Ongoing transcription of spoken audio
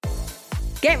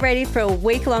Get ready for a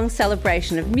week-long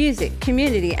celebration of music,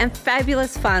 community and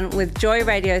fabulous fun with Joy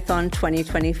Radiothon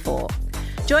 2024.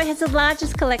 Joy has the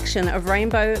largest collection of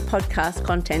rainbow podcast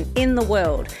content in the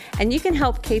world, and you can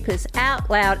help keep us out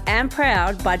loud and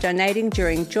proud by donating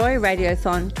during Joy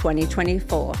Radiothon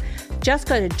 2024. Just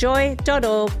go to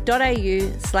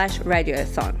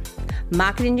joy.org.au/radiothon.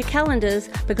 Mark it in your calendars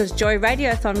because Joy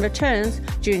Radiothon returns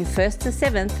June 1st to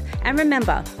 7th, and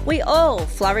remember, we all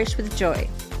flourish with joy.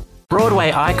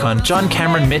 Broadway icon John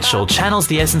Cameron Mitchell channels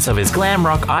the essence of his glam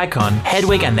rock icon,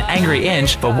 Hedwig and the Angry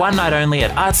Inch, for one night only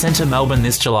at Arts Centre Melbourne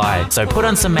this July. So put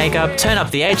on some makeup, turn up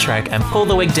the A-track and pull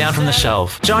the wig down from the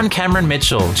shelf. John Cameron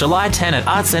Mitchell, July 10 at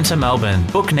Arts Centre Melbourne.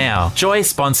 Book now. Joy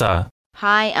sponsor.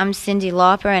 Hi, I'm Cyndi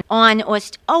Lauper, and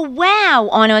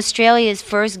on Australia's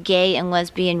first gay and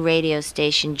lesbian radio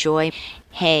station, Joy.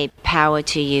 Hey, power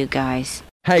to you guys.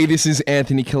 Hey, this is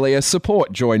Anthony Kalia.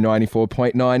 Support Joy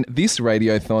 94.9 this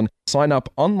radiothon. Sign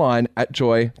up online at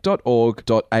joy.org.au.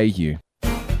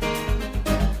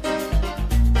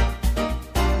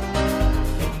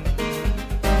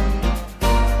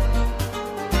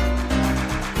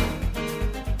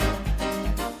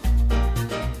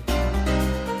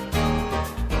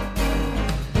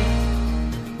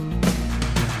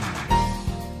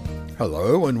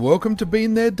 Hello and welcome to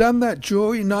Been There, Done That,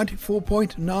 Joy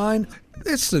 94.9.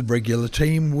 It's the regular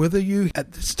team with you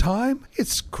at this time.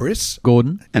 It's Chris,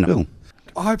 Gordon, and Bill.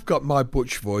 I've got my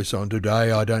butch voice on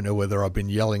today. I don't know whether I've been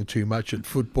yelling too much at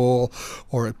football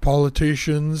or at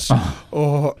politicians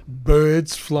or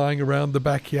birds flying around the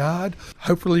backyard.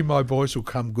 Hopefully my voice will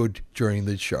come good during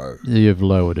the show. You've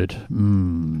lowered it.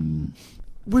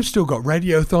 We've still got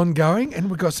Radiothon going, and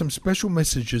we've got some special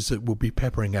messages that we'll be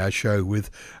peppering our show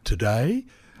with today.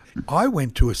 I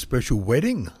went to a special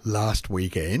wedding last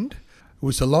weekend. It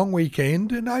was a long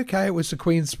weekend, and okay, it was the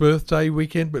Queen's birthday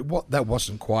weekend, but that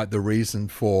wasn't quite the reason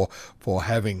for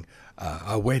having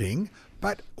a wedding.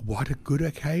 But what a good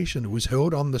occasion. It was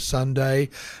held on the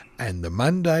Sunday, and the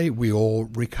Monday we all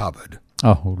recovered.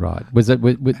 Oh, right. Was it?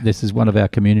 This is one of our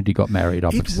community got married,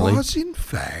 obviously. It was, in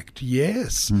fact,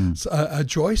 yes. A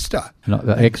joister.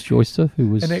 An ex-joister who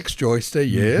was... An ex-joister,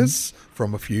 yes,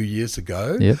 from a few years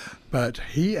ago. Yep. But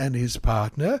he and his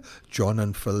partner, John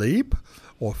and Philippe,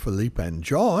 or Philippe and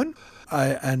John,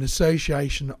 an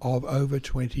association of over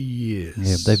 20 years.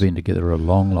 Yeah, they've been together a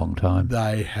long, long time.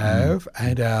 They have.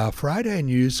 And our Friday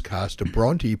newscaster,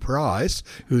 Bronte Price,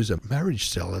 who's a marriage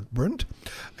celebrant,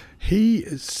 he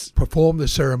performed the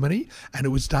ceremony, and it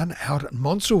was done out at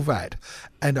Montsalvat.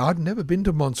 And I'd never been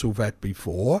to Montsalvat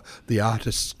before, the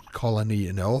artists' colony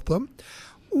in Eltham.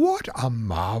 What a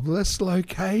marvellous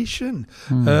location.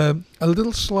 A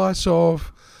little slice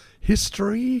of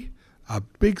history, a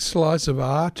big slice of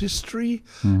artistry,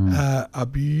 a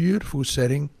beautiful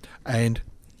setting. And,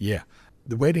 yeah,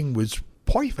 the wedding was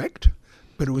perfect.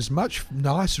 But it was much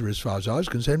nicer as far as I was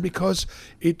concerned because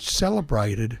it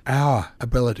celebrated our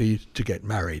ability to get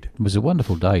married. It was a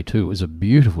wonderful day too. It was a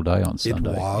beautiful day on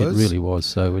Sunday. It was. It really was.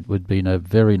 So it would have been a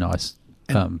very nice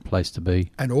place to be.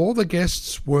 And all the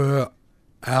guests were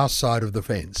our side of the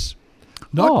fence.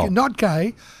 Not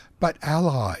gay, but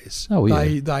allies. Oh,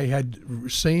 yeah. They had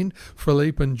seen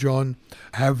Philippe and John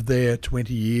have their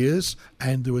 20 years,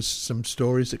 and there was some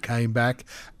stories that came back,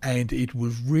 and it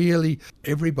was really,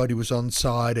 everybody was on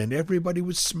side and everybody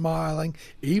was smiling.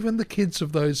 Even the kids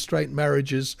of those straight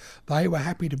marriages, they were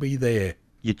happy to be there.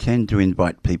 You tend to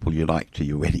invite people you like to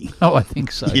your wedding. Oh, I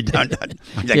think so. You don't. That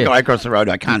guy across the road,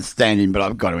 I can't stand him, but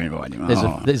I've got to invite him.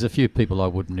 There's a few people I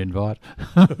wouldn't invite.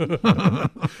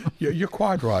 You're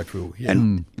quite right, Phil. Yeah.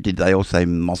 And did they all say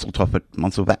Mosseltoff at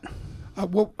Montsalvat?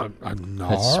 No.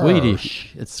 It's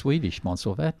Swedish. It's Swedish,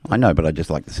 Montsalvat. I know, but I just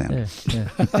like the sound. Yeah.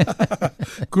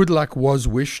 Good luck was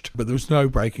wished, but there was no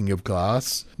breaking of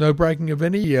glass, no breaking of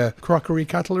any crockery,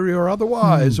 cutlery or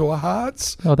otherwise, or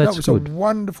hearts. Oh, that's That was good. a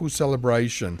wonderful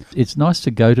celebration. It's nice to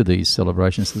go to these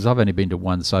celebrations because I've only been to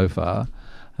one so far.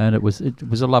 And it was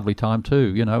a lovely time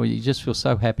too. You know, you just feel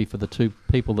so happy for the two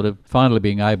people that have finally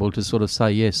been able to sort of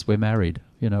say, yes, we're married,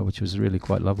 you know, which was really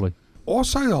quite lovely.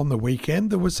 Also on the weekend,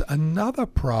 there was another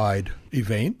Pride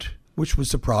event, which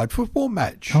was the Pride football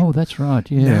match. Oh, that's right,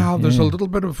 yeah. Now, there's a little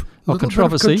bit of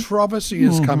controversy. Controversy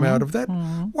has come out of that.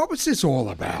 What was this all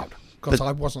about? Because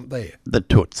I wasn't there. The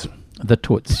toots. The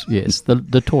toots, yes,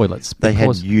 the toilets. They had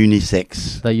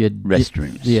unisex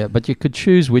restrooms. Yeah, but you could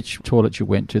choose which toilet you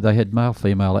went to. They had male,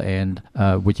 female, and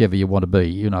whichever you want to be,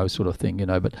 you know, sort of thing, you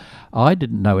know. But I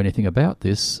didn't know anything about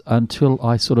this until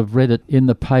I sort of read it in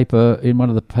the paper, in one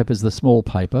of the papers, the small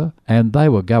paper, and they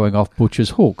were going off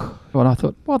Butcher's Hook. And I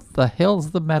thought, what the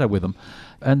hell's the matter with them?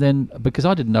 And then, because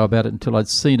I didn't know about it until I'd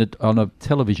seen it on a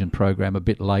television program a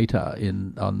bit later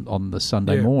on the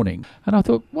Sunday morning, and I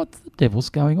thought, what the devil's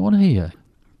going on here?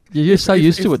 You're so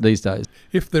used to it these days.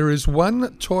 If there is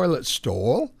one toilet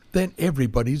stall, then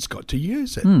everybody's got to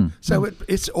use it. So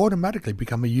it's automatically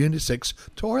become a unisex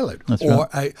toilet, That's or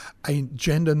a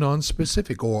gender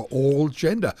non-specific or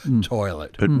all-gender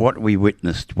toilet. But what we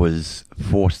witnessed was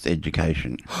forced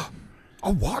education.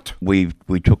 Oh, what? We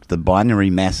took the binary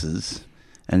masses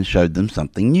and showed them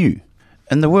something new.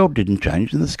 And the world didn't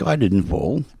change and the sky didn't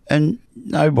fall and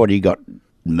nobody got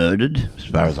murdered, as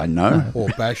far as I know. Or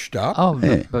bashed up. Oh,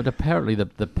 Yeah. but apparently the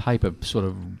paper sort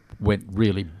of went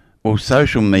really Well,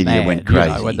 social media mad, went you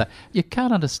know, crazy. and you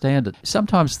can't understand it.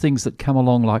 Sometimes things that come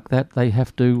along like that, they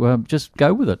have to just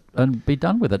go with it and be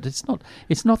done with it. It's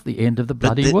not the end of the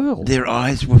But bloody world. Their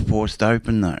eyes were forced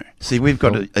open, though. See, we've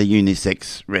got a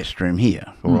unisex restroom here,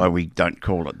 although we don't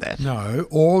call it that. No,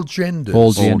 all genders. All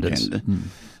All genders. gender.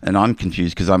 And I'm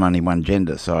confused because I'm only one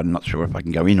gender, so I'm not sure if I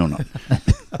can go in or not.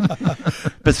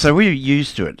 But so we're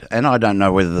used to it. And I don't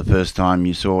know whether the first time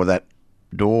you saw that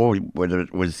door, whether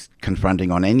it was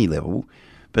confronting on any level,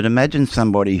 but imagine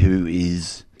somebody who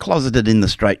is closeted in the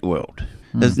straight world,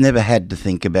 has never had to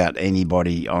think about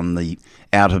anybody on the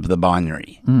out of the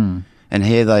binary. And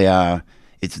here they are,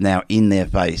 it's now in their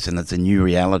face and it's a new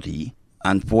reality.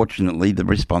 Unfortunately, the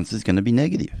response is going to be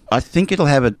negative. I think it'll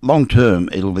have a long term,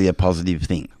 it'll be a positive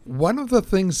thing. One of the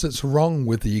things that's wrong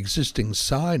with the existing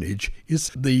signage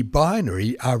is the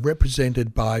binary are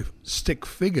represented by stick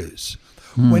figures,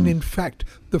 when in fact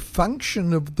the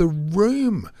function of the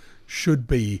room should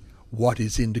be what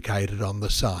is indicated on the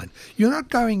sign. You're not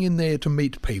going in there to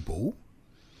meet people.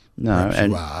 No, Perhaps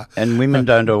you are. and women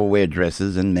don't all wear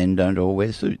dresses and men don't all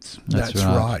wear suits. That's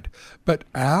right. But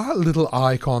our little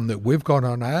icon that we've got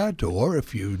on our door,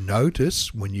 if you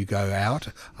notice when you go out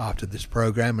after this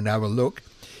program and have a look,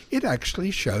 it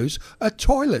actually shows a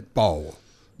toilet bowl.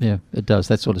 Yeah, it does.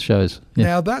 That's what it shows. Yeah.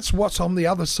 Now, that's what's on the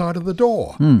other side of the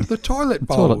door. The toilet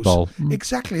bowls. toilet bowl.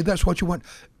 Exactly, that's what you want.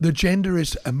 The gender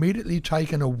is immediately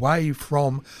taken away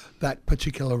from that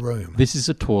particular room. This is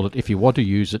a toilet. If you want to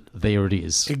use it, there it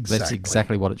is. That's Exactly.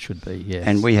 exactly what it should be, yes.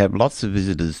 And we have lots of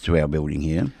visitors to our building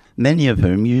here, many of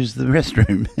whom use the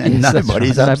restroom, and Yes, that's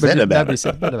nobody's right. upset about Nobody's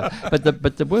it. upset about it.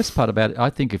 But the worst part about it, I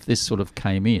think if this sort of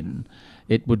came in,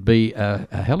 it would be a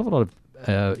hell of a lot of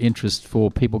interest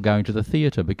for people going to the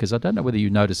theatre, because I don't know whether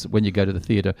you notice that when you go to the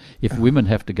theatre, if women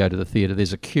have to go to the theatre,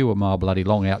 there's a queue a mile bloody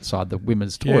long outside the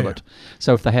women's toilet.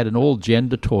 So if they had an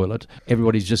all-gender toilet,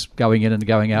 everybody's just going in and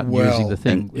going out and using the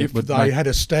thing. If It would they make had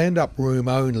a stand-up room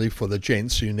only for the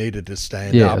gents who needed to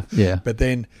stand Yeah, up, yeah. but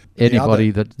then the anybody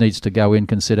other that needs to go in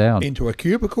can sit down. into a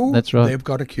cubicle, That's right. they've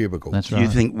got a cubicle. That's Do right. you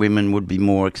think women would be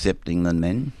more accepting than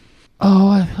men?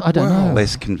 Oh, I don't Well, know.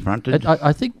 Less confronted?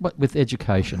 I think with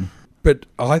education. But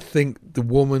I think the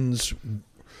woman's...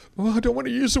 Well, I don't want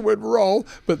to use the word role,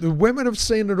 but the women have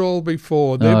seen it all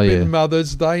before. They've Oh, been yeah.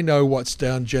 mothers. They know what's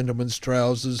down gentlemen's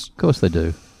trousers. Of course they do.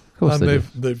 Of course And they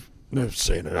do. they've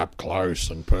seen it up close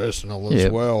and personal Yeah,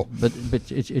 as well. But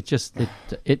it just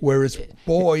Whereas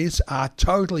boys are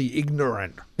totally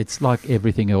ignorant. it's like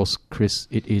everything else, Chris.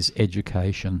 It is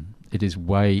education. It is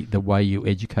the way you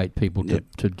educate people Yep.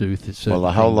 to do certain Well,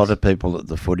 a whole lot things. of people at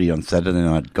the footy on Saturday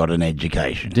night got an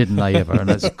education. Didn't they ever? And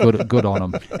it's good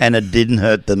on them. And it didn't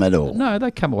hurt them at all. No,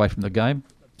 they come away from the game.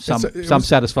 Some It was-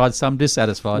 satisfied, some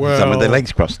dissatisfied. Well, Some of their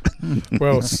legs crossed.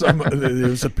 Well, there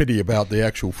was a pity about the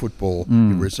actual football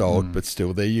result, but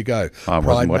still, there you go. I wasn't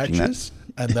Pride watching that. matches,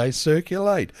 and they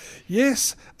circulate.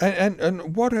 Yes,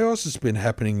 and what else has been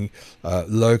happening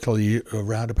locally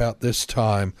around about this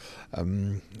time?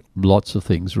 Lots of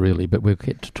things, really, but we'll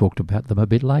get to talk about them a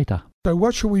bit later. So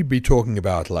what shall we be talking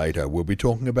about later? We'll be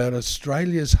talking about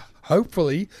Australia's,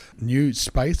 hopefully, new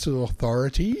space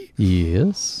authority.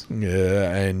 Yes.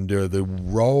 And the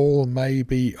role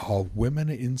maybe of women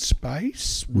in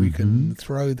space. We can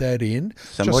throw that in.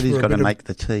 Somebody's got to make. make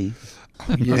the tea.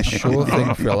 Yes, sure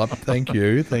thing, Philip. Thank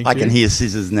you. I can hear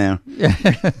scissors now.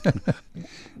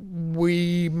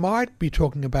 We might be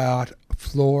talking about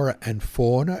flora and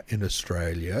fauna in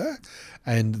Australia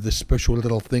and the special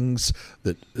little things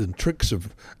and tricks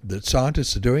that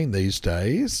scientists are doing these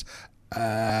days.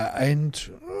 And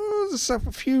there's a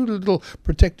few little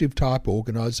protective type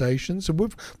organisations, and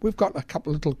we've got a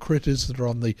couple of little critters that are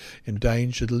on the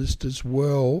endangered list as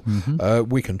well.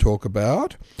 We can talk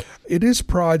about. It is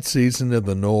Pride season in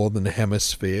the Northern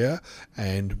Hemisphere,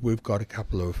 and we've got a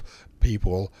couple of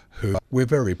people who we're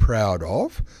very proud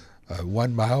of.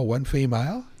 One male, one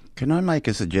female. Can I make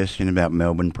a suggestion about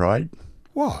Melbourne Pride?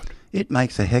 What? it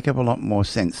makes a heck of a lot more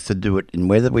sense to do it in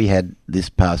weather we had this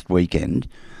past weekend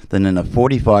than in a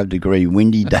 45-degree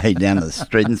windy day down the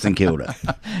street in St Kilda.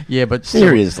 Yeah, but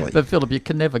seriously. But Philip, you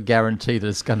can never guarantee that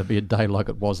it's going to be a day like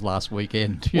it was last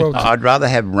weekend. Well, I'd rather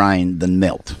have rain than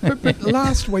melt. But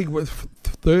last week was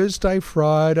Thursday,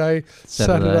 Friday,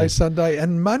 Saturday, Sunday,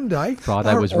 and Monday.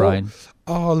 Friday was rain.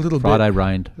 Oh, a little Friday bit.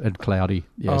 rained and cloudy.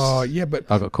 Yes. Oh, yeah, but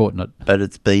I got caught in it. But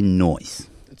it's been noise.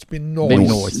 it's been noise. Been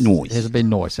noise. Noise. Has it been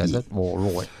noise, has it? All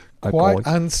right. Quite Okay.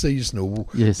 unseasonal.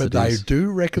 Yes, but it they is. do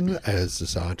reckon, as the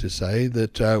scientists say,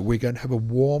 that we're going to have a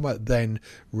warmer than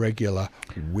regular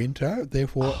winter,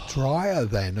 therefore drier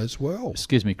than as well.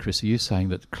 Excuse me, Chris, are you saying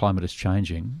that climate is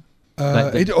changing?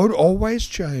 It always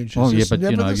changes. Oh, yeah, it's but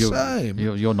never you know, the same.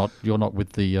 you're not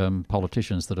with the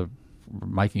politicians that are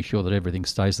making sure that everything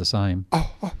stays the same.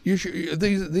 You should,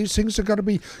 these things are going to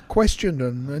be questioned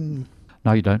and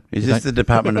No, you don't. Is You this don't. the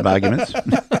Department of Arguments?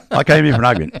 I came here for an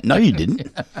argument. No, you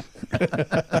didn't.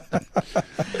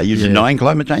 Are you denying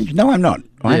climate change? No, I'm not.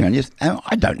 Oh, hang on. Yes,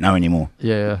 I don't know anymore.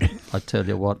 Yeah, I tell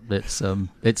you what,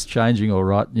 it's changing all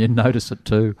right. You notice it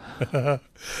too.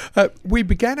 we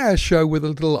began our show with a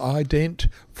little ident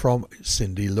from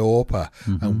Cyndi Lauper.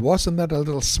 And wasn't that a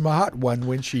little smart one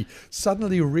when she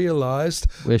suddenly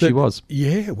realised Where she was.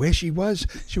 Yeah, where she was.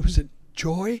 She was at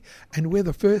Joy, and we're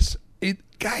the first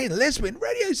gay and lesbian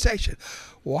radio station.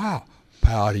 Wow,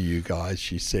 power to you guys,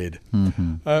 she said.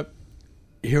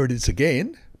 Here it is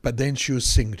again, but then she'll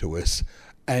sing to us.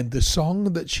 And the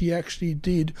song that she actually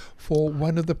did for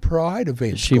one of the Pride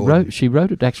events. She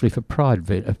wrote it actually for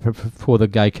Pride for the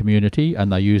gay community,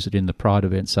 and they use it in the Pride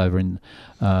events over in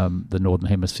the Northern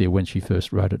Hemisphere when she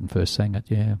first wrote it and first sang it.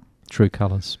 Yeah, True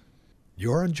Colours.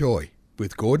 You're on Joy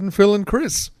with Gordon, Phil and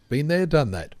Chris. Been there, done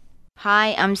that.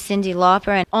 Hi, I'm Cyndi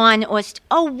Lauper, and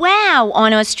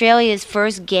on Australia's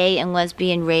first gay and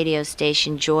lesbian radio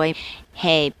station, Joy.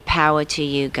 Hey, power to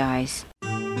you guys.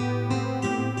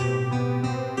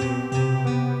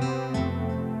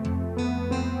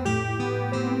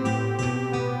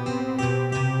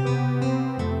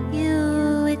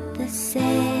 You with the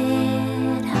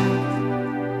sad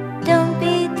heart, don't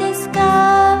be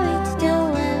discouraged, do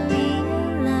I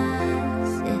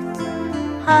realize it's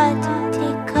hard to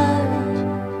take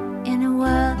courage in a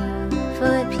world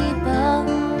full of people.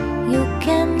 You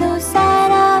can lose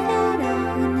sight of it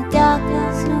all, and the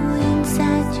darkness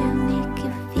inside you make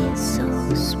you feel so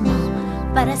small.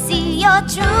 But I see your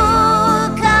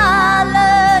true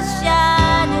colors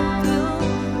shining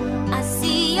through. I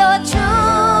see your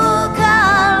true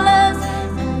colors,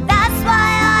 and that's why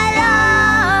I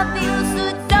love you. So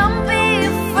don't be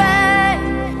afraid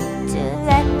to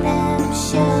let them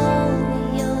show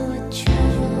your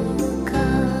true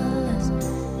colors.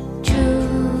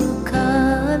 True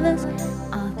colors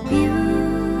are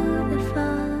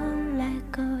beautiful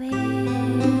like a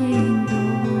rainbow.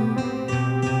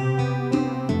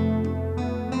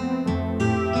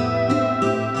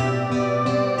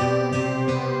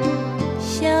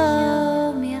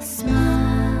 Show me a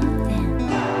smile then.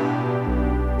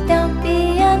 Don't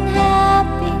be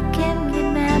unhappy. Can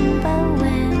remember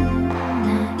when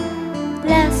I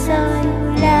last saw you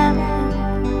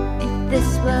laughing. If this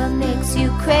world makes you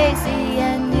crazy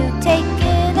and you take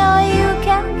it all you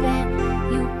can, then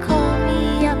you call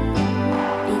me up,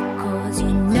 because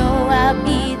you know I'll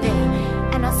be there,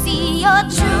 and I'll see your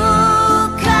true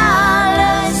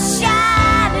colors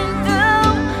shining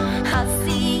through. I'll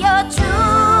see your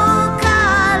true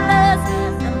colors,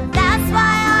 and that's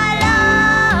why I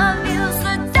love you.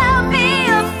 So don't be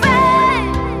afraid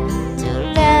to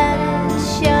let it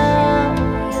show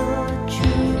your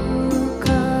true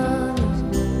colors.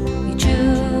 Your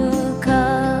true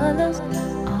colors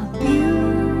are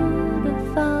beautiful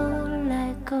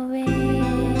like a rainbow.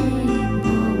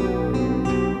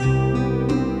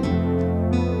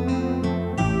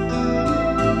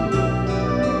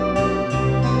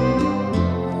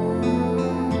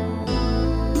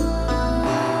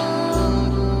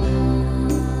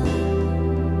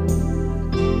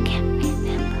 Can't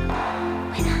remember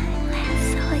when I last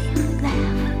saw you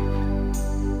laugh.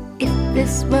 If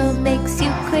this world makes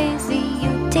you crazy,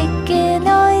 you take it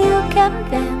all you can,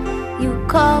 then you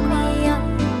call me up,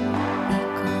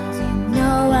 because you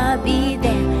know I'll be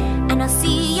there, and I'll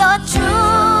see your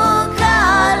true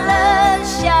colors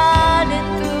shining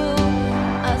through.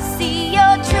 I'll see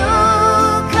your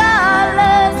true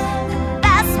colors, and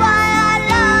that's why I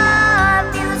love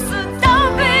you. So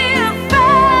don't be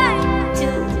afraid to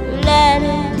let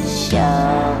it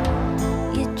show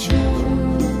your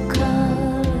true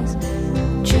colors.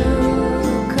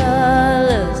 True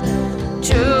colors,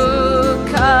 true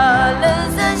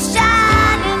colors are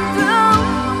shining through.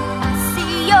 I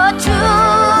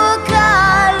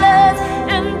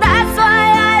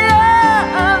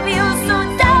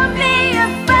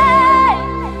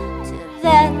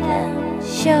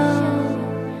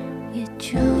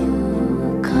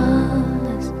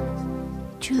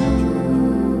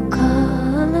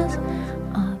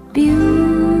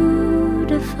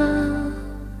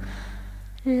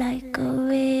like a rainbow.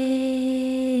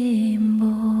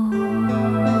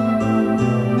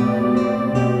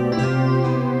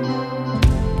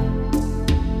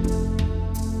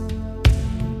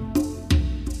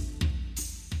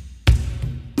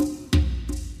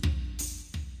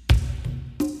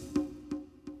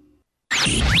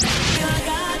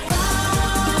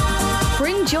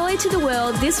 Bring joy to the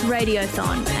world this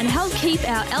radiothon and help keep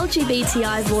our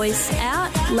LGBTI voice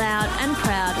out, loud and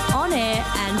proud on air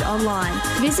and online.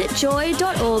 Visit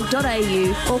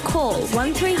joy.org.au or call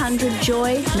 1300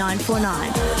 JOY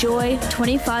 949. Joy,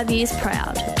 25 years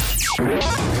proud.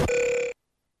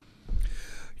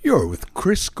 You're with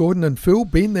Chris, Gordon and Phil.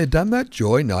 Been there, done that.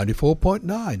 Joy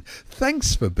 94.9.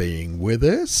 Thanks for being with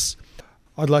us.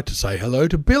 I'd like to say hello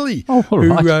to Billy,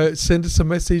 who sent us a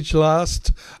message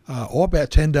about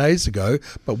 10 days ago,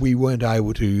 but we weren't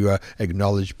able to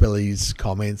acknowledge Billy's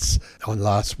comments on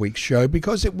last week's show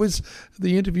because it was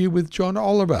the interview with John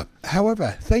Oliver.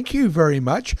 However, thank you very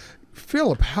much.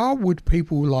 Philip, how would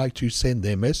people like to send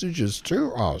their messages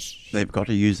to us? They've got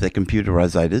to use their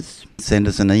computerisators. Send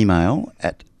us an email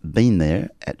at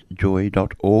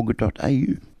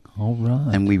beenthere@joy.org.au. All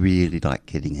right. And we really like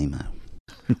getting email.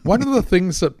 One of the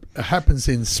things that happens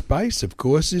in space, of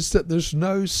course, is that there's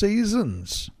no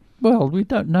seasons. Well, we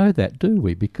don't know that, do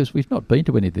we? Because we've not been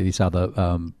to any of these other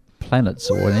planets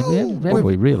or anything, have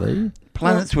we really?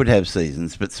 Planets would have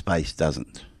seasons, but space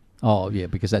doesn't. Oh, yeah,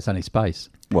 because that's only space.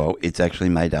 Well, it's actually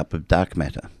made up of dark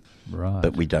matter. Right.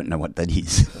 But we don't know what that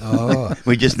is. Oh.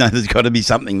 We just know there's got to be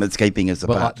something that's keeping us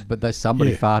apart. But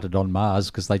somebody farted on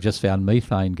Mars because they just found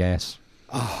methane gas.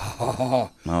 Oh,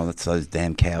 that's those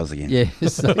damn cows again.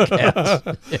 Yes, the cows.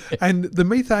 Yeah. And the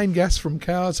methane gas from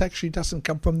cows actually doesn't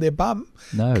come from their bum.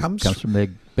 No, it comes from their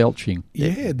belching.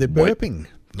 Yeah, they're burping.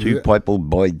 Two purple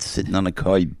boys sitting on a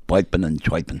koi, piping and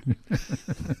chiping.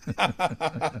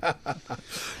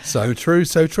 So true,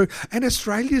 so true. And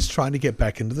Australia's trying to get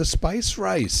back into the space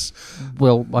race.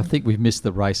 Well, I think we've missed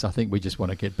the race. I think we just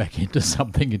want to get back into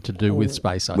something to do with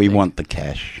space. We want the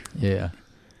cash. Yeah.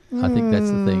 I think that's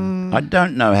the thing. I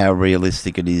don't know how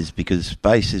realistic it is because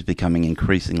space is becoming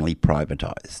increasingly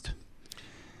privatised.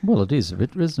 Well, it is,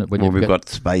 isn't it? Well, we've got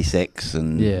SpaceX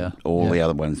and the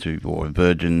other ones or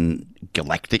Virgin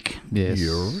Galactic.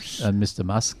 Yes. And Mr.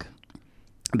 Musk.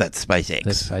 That's SpaceX.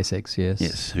 That's SpaceX, yes.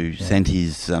 Yes, who sent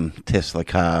his Tesla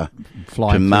car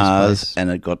to Mars and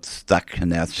it got stuck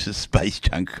and now it's just space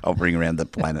junk hovering around the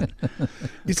planet.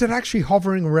 Is it actually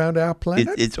hovering around our planet?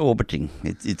 It's orbiting.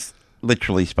 It's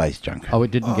literally space junk. Oh, it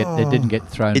didn't get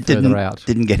thrown further out.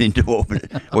 Didn't get into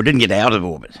orbit, or didn't get out of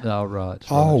orbit. Oh, right.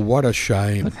 Oh, what a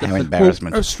shame! How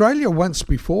embarrassment! Well, Australia once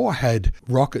before had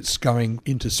rockets going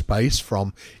into space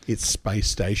from its space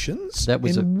stations. That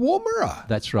was in Woomera.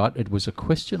 That's right. It was a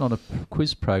question on a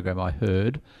quiz program I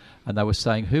heard, and they were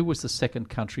saying who was the second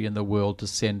country in the world to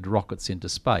send rockets into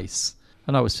space.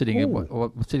 And I was sitting there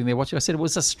watching. I said, it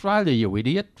was Australia, you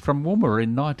idiot, from Woomera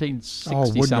in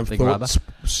 1960-something or other.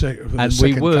 And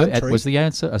we were, it was the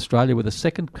answer, Australia were the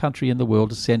second country in the world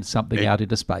to send something out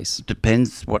into space.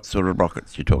 Depends what sort of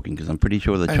rockets you're talking, because I'm pretty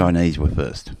sure the Chinese were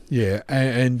first. Yeah,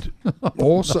 and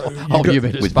also...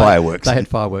 with fireworks. They had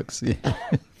fireworks, yeah.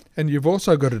 And you've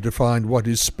also got to define what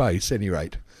is space, at any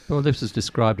rate. Well, this is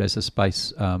described as a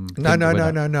space...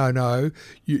 No.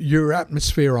 Your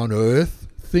atmosphere on Earth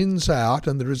thins out,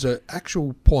 and there is an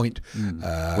actual point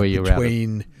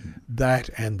between that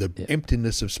and the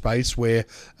emptiness of space where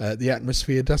the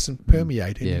atmosphere doesn't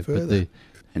permeate any further.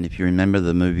 And if you remember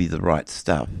the movie The Right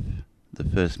Stuff, the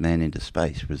first man into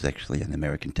space was actually an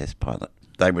American test pilot.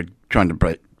 They were trying to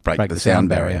break the sound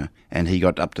barrier, and he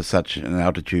got up to such an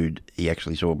altitude he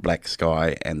actually saw black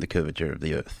sky and the curvature of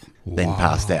the Earth. Wow. Then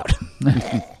passed out.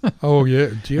 Oh, yeah.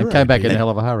 And came back in a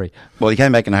hell of a hurry. Well, he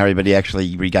came back in a hurry, but he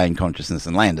actually regained consciousness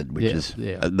and landed, which is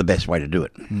the best way to do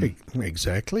it.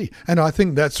 Exactly. And I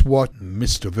think that's what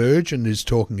Mr. Virgin is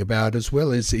talking about as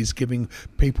well, is he's giving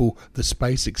people the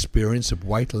space experience of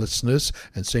weightlessness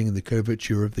and seeing the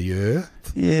curvature of the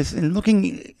Earth. Yes, and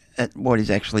looking at what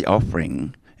he's actually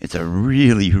offering... It's a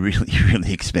really, really,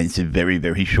 really expensive, very,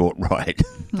 very short ride.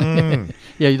 Yeah,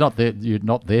 you're not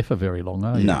there for very long,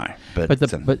 are you? No, but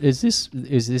is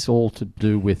this all to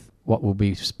do with what will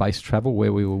be space travel,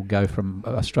 where we will go from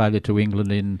Australia to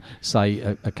England in,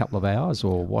 say, a couple of hours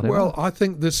or whatever? Well, I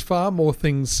think there's far more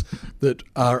things that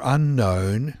are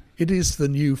unknown. It is the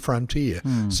new frontier.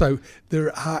 So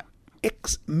there are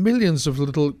millions of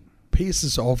little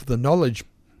pieces of the knowledge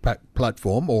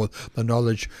platform or the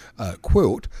knowledge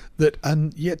quilt that are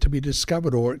yet to be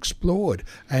discovered or explored.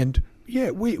 And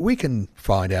yeah, we can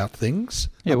find out things.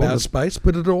 about space,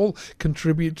 but it all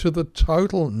contribute to the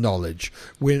total knowledge.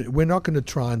 We're not going to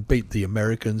try and beat the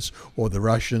Americans or the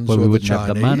Russians or the Chinese.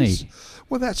 Have the money.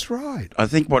 Well, that's right. I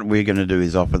think what we're going to do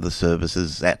is offer the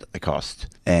services at a cost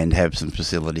and have some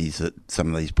facilities that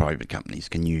some of these private companies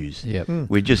can use. Yep.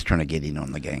 We're just trying to get in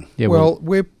on the gang. Yeah, well,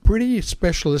 we're pretty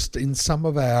specialist in some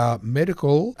of our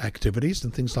medical activities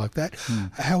and things like that.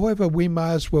 However, we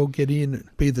may as well get in,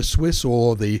 be the Swiss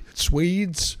or the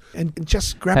Swedes, and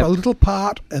just grab a little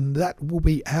part, and that will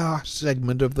be our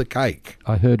segment of the cake.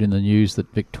 I heard in the news that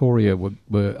Victoria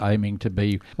were aiming to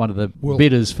be one of the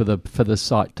bidders for the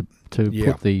site to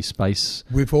put the space.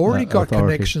 We've already got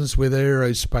authority. connections with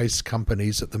aerospace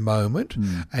companies at the moment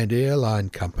and airline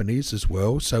companies as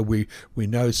well. So we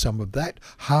know some of that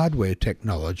hardware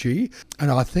technology. And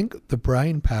I think the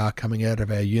brain power coming out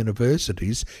of our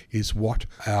universities is what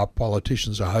our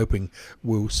politicians are hoping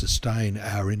will sustain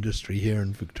our industry here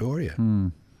in Victoria.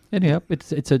 Anyhow,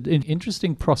 it's an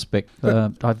interesting prospect.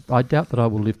 I doubt that I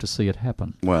will live to see it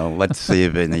happen. Well, let's see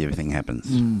if anything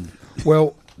happens.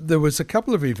 Well, there was a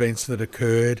couple of events that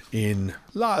occurred in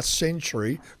last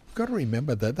century. You've got to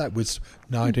remember that was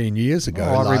 19 years ago.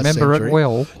 I remember it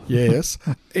well. Yes.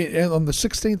 And on the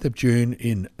 16th of June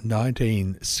in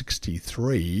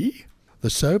 1963, the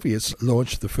Soviets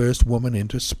launched the first woman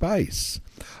into space.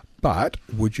 But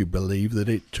would you believe that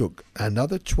it took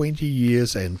another 20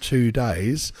 years and 2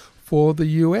 days for the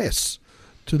US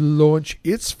to launch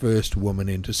its first woman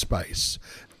into space?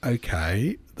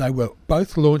 Okay, they were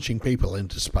both launching people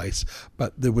into space,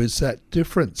 but there was that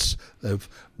difference of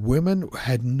women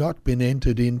had not been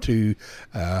entered into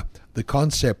the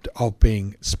concept of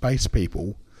being space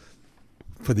people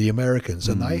for the Americans,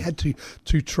 and they had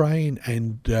to train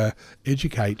and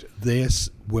educate their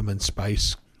women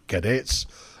space cadets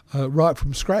right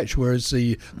from scratch, whereas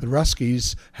the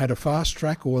Ruskies had a fast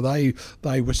track, or they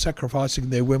were sacrificing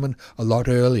their women a lot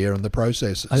earlier in the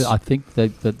processes. I think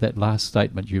that last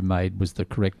statement you made was the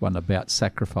correct one about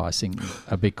sacrificing,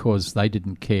 because they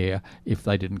didn't care if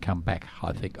they didn't come back.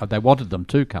 I think they wanted them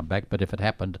to come back, but if it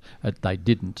happened they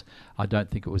didn't, I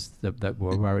don't think it was that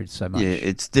were worried so much. Yeah,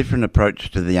 it's different approach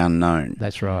to the unknown.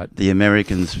 That's right. The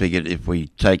Americans figured if we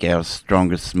take our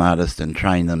strongest, smartest and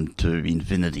train them to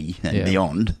infinity and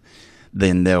beyond,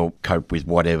 then they'll cope with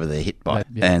whatever they're hit by.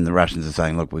 And the Russians are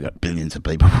saying, look, we've got billions of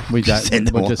people. We'll just send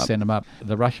them up.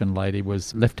 The Russian lady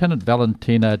was Lieutenant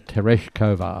Valentina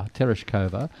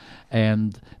Tereshkova,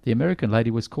 and the American lady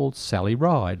was called Sally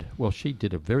Ride. Well, she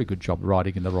did a very good job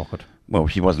riding in the rocket. Well,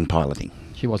 she wasn't piloting.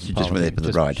 She just went there for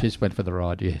the ride. She just went for the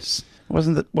ride, yes.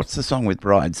 Wasn't it? What's the song with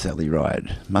Ride, Sally,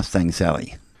 Ride? Mustang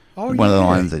Sally. Oh, One of the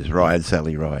lines is Ride,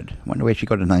 Sally, Ride. Wonder where she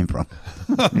got her name from.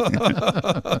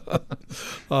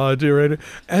 Oh, dear.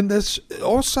 And there's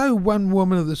also one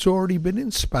woman that's already been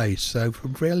in space, so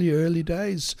from fairly early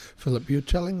days, Philip, you're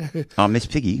telling her... Oh, Miss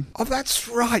Piggy. Oh, that's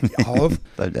right.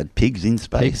 They had pigs in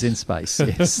space. Pigs in space,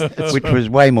 yes. Which was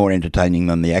way more entertaining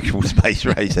than the actual space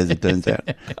race, as it turns out.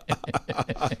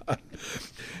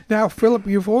 Now, Philip,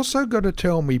 you've also got to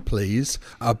tell me, please,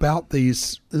 about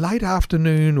these late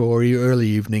afternoon or early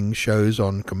evening shows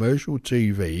on commercial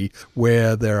TV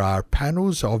where there are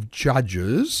panels of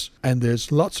judges and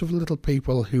there's lots of little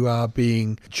people who are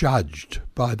being judged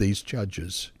by these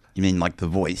judges. You mean like The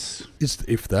Voice?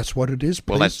 If that's what it is,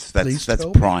 please. Well, that's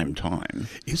prime time.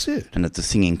 Is it? And it's a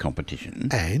singing competition.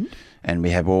 And we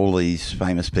have all these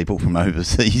famous people from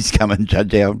overseas come and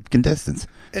judge our contestants.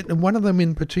 And one of them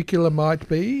in particular might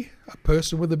be a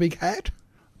person with a big hat?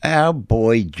 Our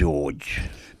boy George.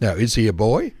 Now, is he a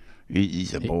boy?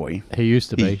 He's a boy. He used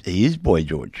to be. He is Boy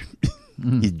George.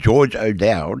 He's George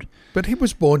O'Dowd. But he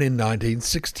was born in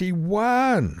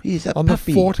 1961. He's a on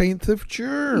puppy. The 14th of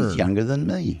June. He's younger than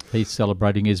me. He's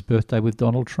celebrating his birthday with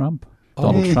Donald Trump.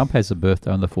 Donald Trump has a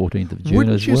birthday on the 14th of June as well.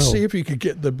 Wouldn't you see if you could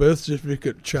get the birth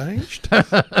certificate changed?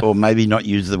 Or maybe not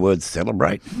use the word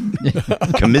celebrate.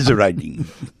 Commiserating.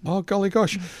 Oh, golly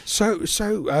gosh. So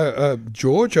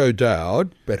George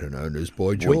O'Dowd, better known as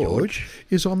Boy George,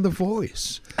 is on The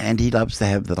Voice. And he loves to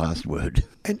have the last word.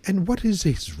 And what is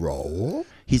his role?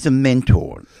 He's a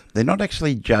mentor. They're not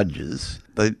actually judges.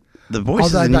 The Voice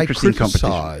is an interesting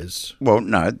competition. Well,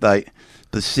 no,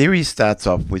 the series starts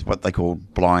off with what they call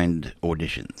blind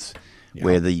auditions,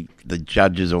 where the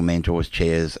judges or mentors'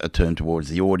 chairs are turned towards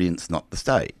the audience, not the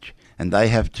stage. And they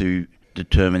have to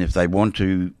determine if they want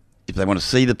to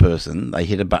see the person, they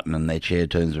hit a button and their chair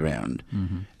turns around,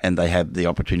 and they have the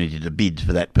opportunity to bid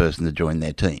for that person to join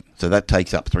their team. So that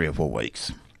takes up 3 or 4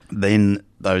 weeks. Then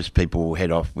those people will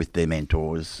head off with their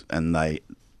mentors, and like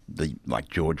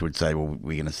George would say, well,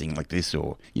 we're going to sing like this,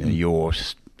 or you're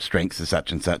strengths are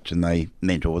such and such, and they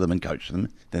mentor them and coach them,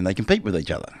 then they compete with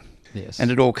each other. Yes.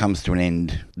 And it all comes to an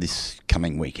end this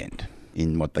coming weekend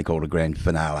in what they call a grand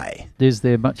finale. Is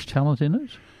there much talent in it?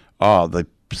 Oh, the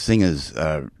singers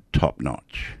are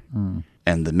top-notch.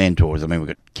 And the mentors, I mean, we've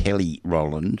got Kelly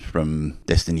Rowland from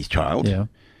Destiny's Child. Yeah.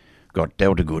 Got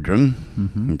Delta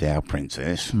Goodrem, our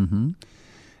princess.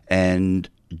 And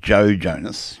Joe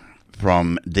Jonas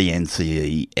from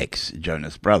DNCE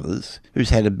ex-Jonas Brothers, who's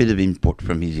had a bit of input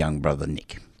from his young brother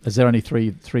Nick. Is there only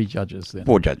three judges then?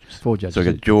 4 judges. 4 judges. So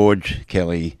we've got George,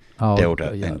 Kelly,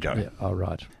 Delta yeah, and Joe. Yeah. Oh,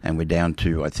 right. And we're down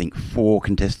to, I think, 4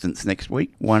 contestants next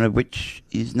week, one of which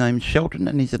is named Shelton,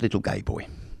 and he's a little gay boy.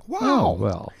 Wow. Oh,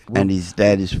 well. And his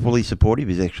dad is fully supportive.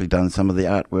 He's actually done some of the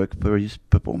artwork for his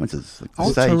performances, like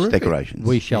the stage terrific. decorations.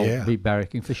 We shall be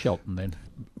barracking for Shelton then.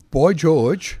 Boy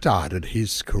George started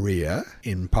his career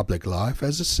in public life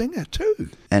as a singer too.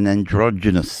 An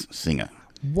androgynous singer.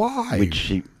 Why? Which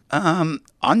he... I'm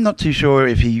not too sure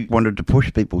if he wanted to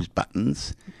push people's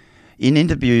buttons. In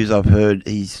interviews I've heard,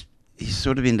 he's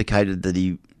sort of indicated that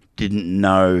he didn't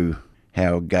know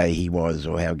how gay he was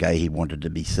or how gay he wanted to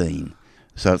be seen.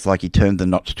 So it's like he turned the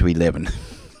notch to 11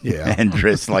 and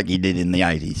dressed like he did in the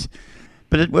 80s.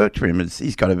 But it worked for him.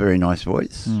 He's got a very nice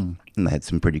voice and they had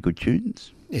some pretty good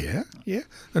tunes. Yeah, yeah.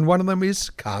 And one of them is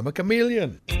Karma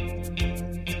Chameleon.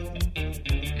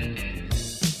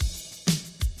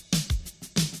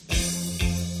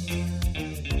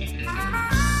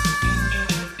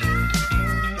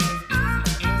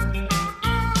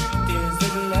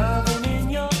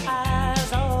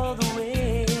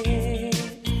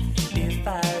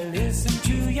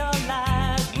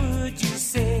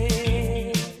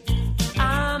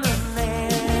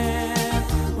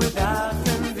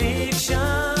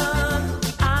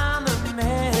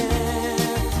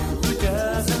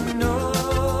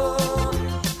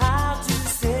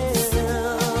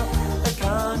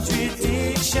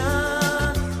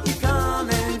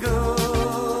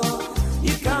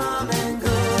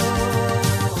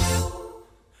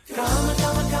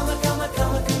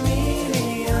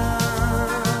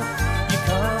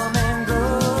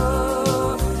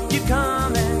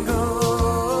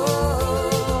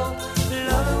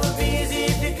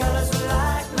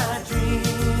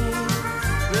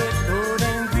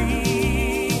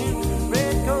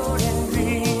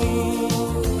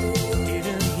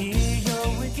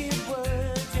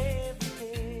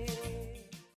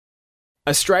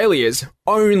 Australia's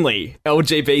only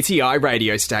LGBTI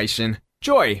radio station,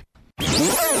 Joy.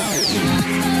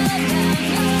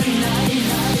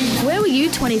 Where were you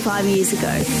 25 years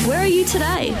ago? Where are you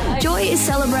today? Joy is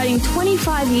celebrating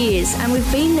 25 years and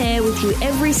we've been there with you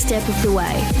every step of the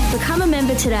way. Become a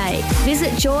member today.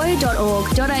 Visit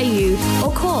joy.org.au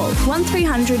or call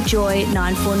 1300 JOY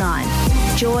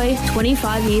 949. Joy,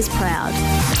 25 years proud.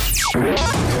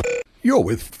 You're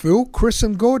with Phil, Chris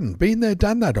and Gordon. Been there,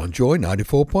 done that on Joy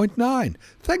 94.9.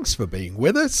 Thanks for being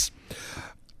with us.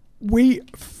 We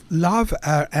love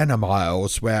our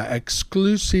animals. We're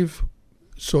exclusive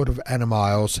sort of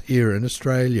animals here in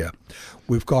Australia.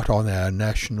 We've got on our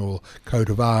national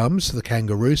coat of arms the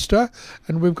kangarooster,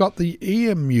 and we've got the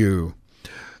emu.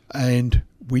 And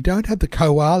we don't have the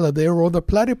koala there or the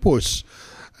platypus.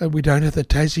 And we don't have the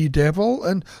Tassie devil,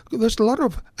 and there's a lot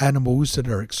of animals that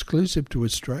are exclusive to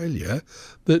Australia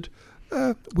that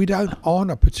we don't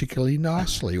honour particularly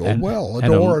nicely or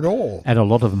adore at all. And a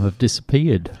lot of them have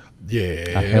disappeared.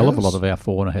 Yeah, A hell of a lot of our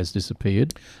fauna has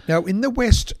disappeared. Now, in the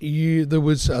West, there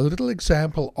was a little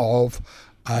example of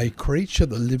a creature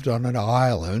that lived on an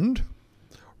island,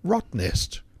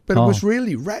 Rottnest. But it was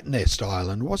really Rat Nest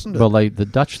Island, wasn't it? Well, the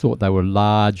Dutch thought they were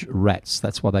large rats.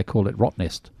 That's why they call it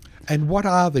Rottnest. And what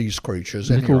are these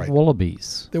creatures Little anyway?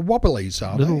 wallabies. They're wobblies,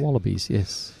 are Little they? wallabies,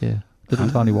 yes. Yeah. Little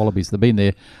tiny wallabies. They've been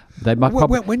there. They might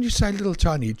When you say little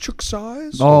tiny, chook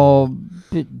size? Oh,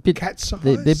 bit cat size?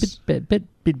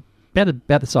 They're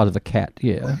about the size of a cat,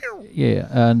 yeah. Yeah,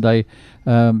 and they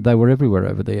were everywhere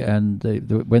over there. And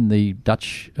when the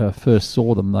Dutch first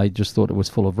saw them, they just thought it was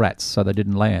full of rats, so they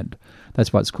didn't land.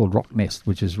 That's why it's called Rottnest,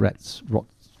 which is rats. Rot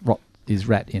is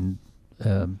rat in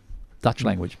Dutch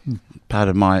language. Part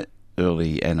of my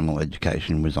early animal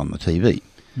education was on the TV,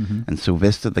 and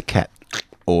Sylvester the cat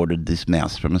ordered this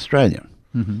mouse from Australia.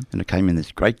 And it came in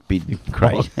this great big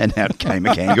crate, and out came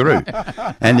a kangaroo.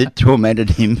 And it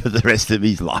tormented him for the rest of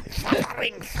his life.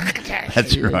 Suffering succotash.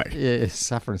 That's right. Yeah,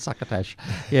 suffering succotash.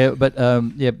 Yeah, but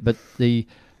the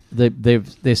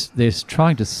they're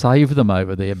trying to save them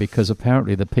over there because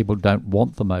apparently the people don't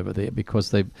want them over there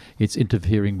because it's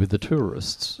interfering with the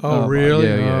tourists. Oh, really?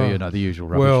 Yeah, the usual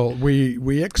rubbish. Well,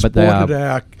 we exported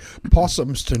our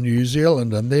possums to New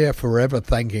Zealand and they're forever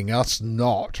thanking us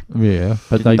not. Yeah,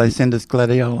 but Didn't they send us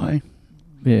gladioli?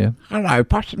 Yeah. Hello,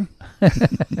 possum. Yeah,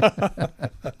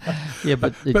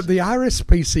 but the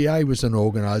RSPCA was an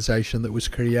organisation that was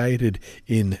created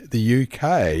in the UK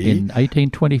in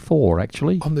 1824,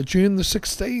 actually, on the June the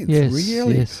 16th. Yes,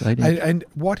 really. yes, and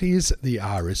what is the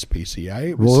RSPCA?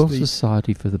 It was Royal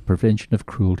Society for the Prevention of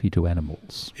Cruelty to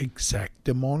Animals.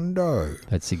 Exactamundo.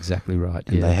 That's exactly right.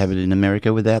 And they have it in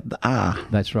America without the R.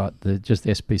 That's right. Just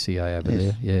SPCA over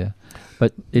there. Yeah,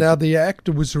 but now the Act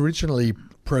was originally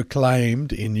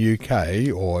proclaimed in UK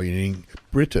or in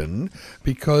Britain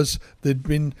because there'd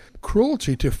been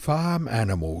cruelty to farm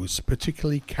animals,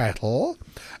 particularly cattle,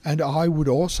 and I would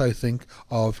also think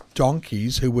of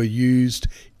donkeys who were used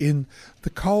in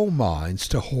the coal mines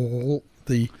to haul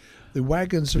the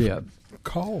wagons of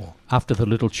coal. After the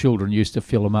little children used to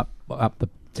fill them up the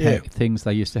things,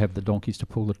 they used to have the donkeys to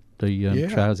pull the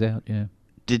trails out. Yeah.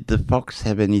 Did the Fox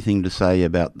have anything to say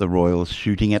about the Royals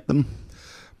shooting at them?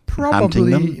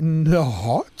 Probably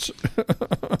not.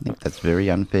 I think that's very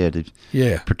unfair to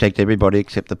protect everybody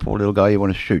except the poor little guy you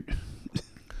want to shoot.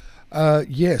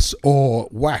 Yes, or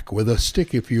whack with a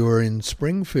stick if you were in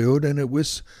Springfield and it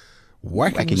was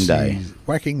whacking day.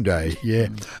 Whacking day, yeah.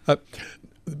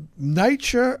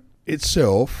 Nature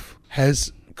itself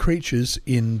has creatures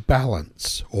in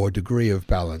balance or degree of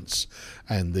balance,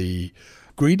 and the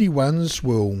greedy ones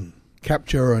will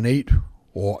capture and eat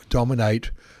or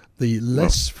dominate the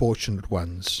less fortunate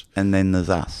ones. And then there's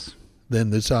us.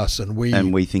 And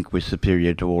we think we're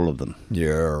superior to all of them.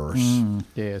 Yes.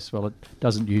 Yes, well, it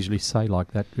doesn't usually say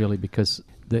like that, really, because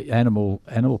the animal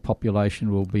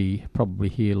population will be probably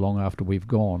here long after we've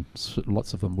gone.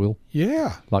 Lots of them will.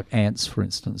 Yeah. Like ants, for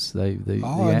instance. And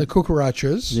the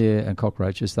cockroaches. Yeah, and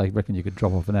cockroaches. They reckon you could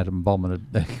drop off an atom bomb and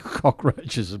the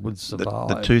cockroaches would survive.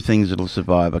 The two things that'll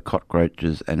survive are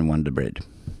cockroaches and Wonder Bread.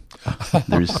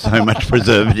 There is so much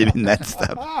preservative in that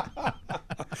stuff,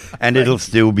 and it'll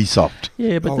still be soft.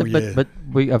 Yeah, but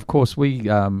we of course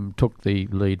took the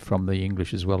lead from the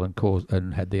English as well,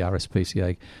 and had the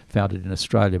RSPCA founded in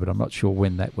Australia. But I'm not sure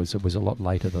when that was. It was a lot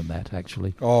later than that,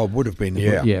 actually. Oh, it would have been.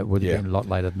 It would have been a lot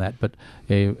later than that. But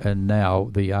and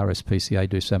now the RSPCA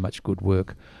do so much good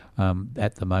work.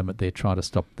 At the moment, they're trying to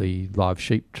stop the live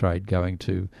sheep trade going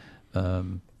to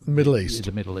Middle East.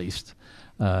 The Middle East.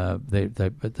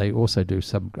 But they also do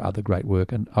some other great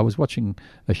work. And I was watching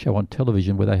a show on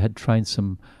television where they had trained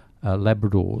some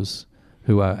Labradors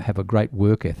who have a great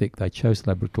work ethic. They chose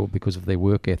Labrador because of their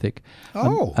work ethic.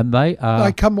 Oh, and they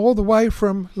come all the way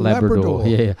from Labrador.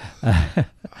 Yeah,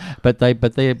 but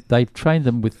they trained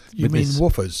them with. You mean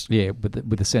woofers? Yeah,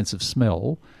 with a sense of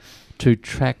smell, to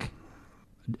track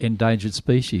endangered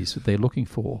species that they're looking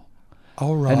for.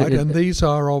 Oh, right, and these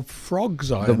are of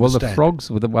frogs, I understand. Well, the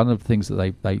frogs were one of the things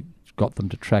that they got them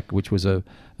to track, which was an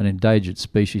endangered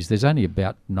species. There's only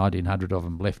about 1,900 of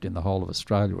them left in the whole of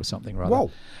Australia or something, rather.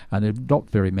 Whoa. And there are not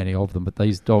very many of them, but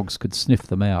these dogs could sniff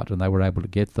them out, and they were able to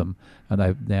get them, and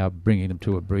they're now bringing them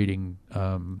to a breeding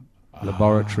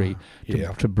laboratory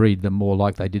to breed them more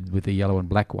like they did with the yellow and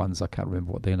black ones. I can't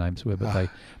remember what their names were, but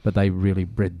they really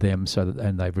bred them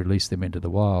and they've released them into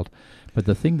the wild. But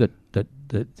the thing that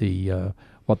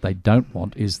what they don't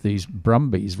want is these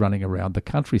brumbies running around the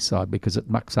countryside, because it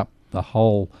mucks up the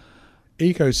whole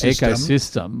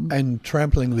ecosystem and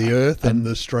trampling the earth and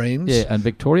the streams. Yeah, and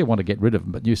Victoria want to get rid of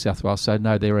them, but New South Wales say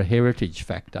no, they're a heritage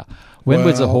factor. When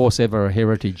was a horse ever a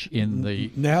heritage in the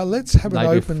Now let's have an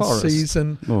open forest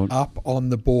season up on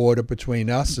the border between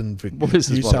us and this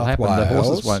New is South happen. Wales. The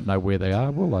horses won't know where they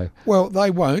are, will they? Well,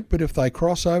 they won't, but if they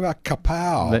cross over,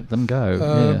 kapow. Let them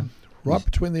go, right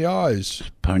between the eyes.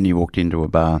 Pony walked into a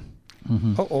bar,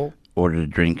 Uh-oh. ordered a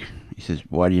drink. He says,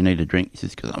 "Why do you need a drink?" He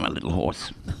says, "Because I'm a little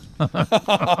horse."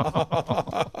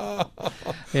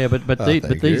 Yeah,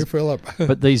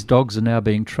 but these dogs are now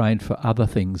being trained for other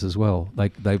things as well.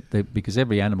 They because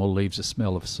every animal leaves a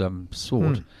smell of some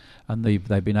sort, and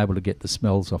they've been able to get the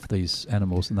smells off these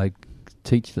animals, and they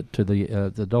teach that to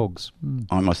the dogs.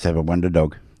 I must have a wonder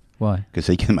dog. Why? Because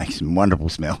he can make some wonderful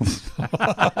smells.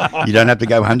 You don't have to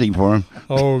go hunting for him.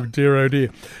 Oh dear.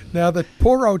 Now, the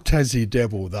poor old Tassie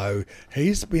devil, though,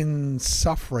 he's been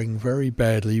suffering very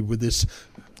badly with this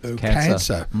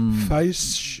cancer.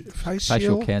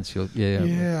 Facial cancer.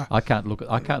 Yeah. I can't look at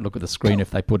the screen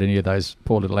if they put any of those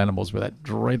poor little animals with that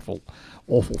dreadful,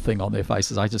 awful thing on their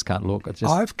faces. I just can't look.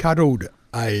 I've cuddled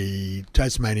a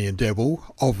Tasmanian devil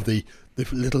of the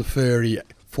little furry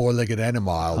four-legged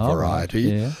animal variety.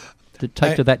 Yeah. Did it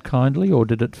take to that kindly, or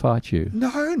did it fight you?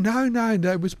 No.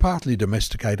 It was partly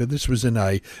domesticated. This was in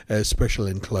a special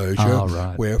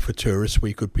enclosure where for tourists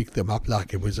we could pick them up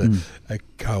like it was a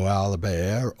koala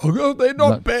bear. Oh, they're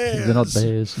not bears. They're not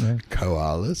bears, no.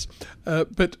 Koalas.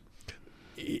 But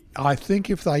I think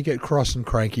if they get cross and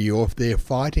cranky, or if they're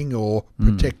fighting or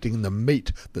protecting the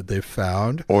meat that they've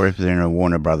found. Or if they're in a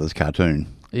Warner Brothers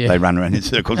cartoon. Yeah. They run around in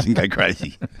circles and go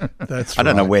crazy. That's I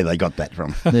don't know where they got that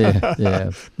from.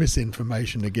 Yeah.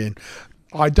 Misinformation again.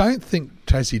 I don't think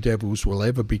Tassie Devils will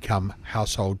ever become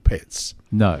household pets.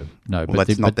 No. Well,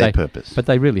 that's not their purpose. But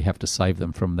they really have to save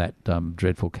them from that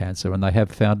dreadful cancer, and they have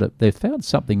found it. They've found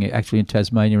something actually in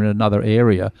Tasmania in another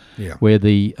area where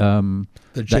the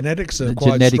genetics are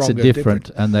different,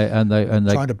 and they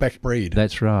trying to backbreed.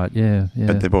 That's right. Yeah.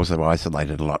 But they've also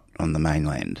isolated a lot on the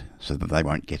mainland so that they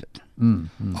won't get it.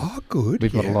 Oh, good.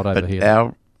 We've got a lot over here. But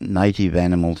our native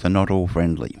animals are not all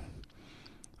friendly.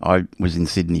 I was in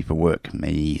Sydney for work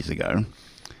many years ago,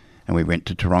 and we went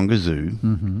to Taronga Zoo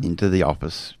into the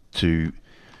office to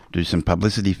do some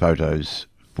publicity photos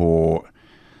for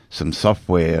some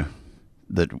software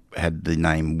that had the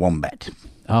name Wombat.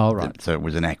 Oh, right. So it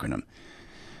was an acronym.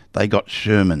 They got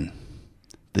Sherman,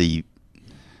 the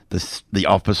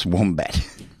office wombat.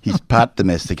 He's part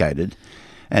domesticated,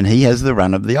 and he has the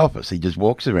run of the office. He just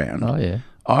walks around. Oh, yeah.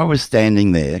 I was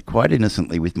standing there quite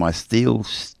innocently with my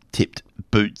steel-tipped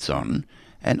boots on,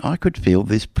 and I could feel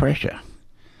this pressure.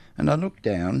 And I looked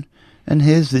down, and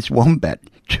here's this wombat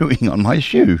chewing on my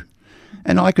shoe.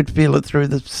 And I could feel it through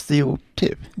the steel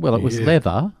tip. Well, it was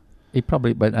leather. He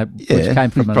probably, which came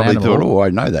from an probably animal. Thought, I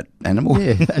know that animal.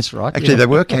 Yeah, that's right. Actually, they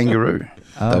were kangaroo.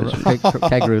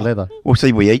 Kangaroo leather. Well,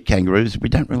 see, we eat kangaroos. We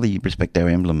don't really respect our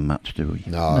emblem much, do we?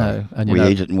 No. And we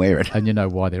eat it and wear it. And you know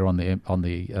why they're on the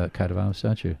coat of arms,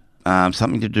 don't you?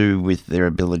 Something to do with their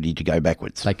ability to go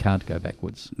backwards. They can't go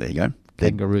backwards. There you go.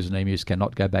 Kangaroos and emus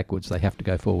cannot go backwards. They have to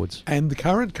go forwards. And the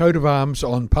current coat of arms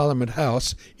on Parliament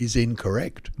House is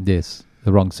incorrect. Yes,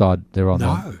 the wrong side. They're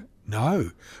on.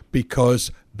 No,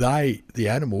 because the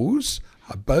animals,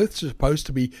 are both supposed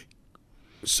to be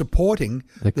supporting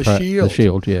the shield. The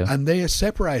shield, yeah. And they are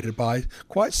separated by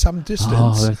quite some distance.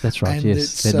 Oh, that's right, and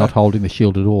yes. They're not holding the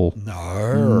shield at all.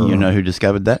 No. You know who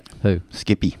discovered that? Who?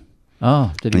 Skippy.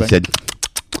 Oh, did he? He said...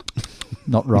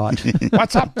 Not right.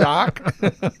 What's up, Doc?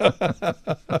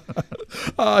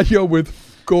 You're with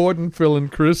Gordon, Phil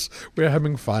and Chris. We're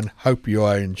having fun. Hope you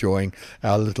are enjoying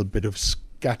our little bit of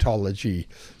scatology.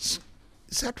 Is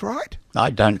that right?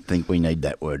 I don't think we need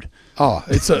that word. Oh,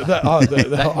 it's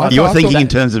you're thinking in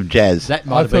terms of jazz. That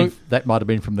might have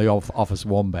been from the office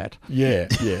wombat. Yeah.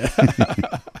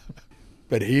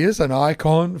 But here's an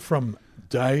icon from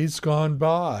days gone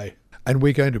by, and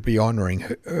we're going to be honouring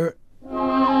her.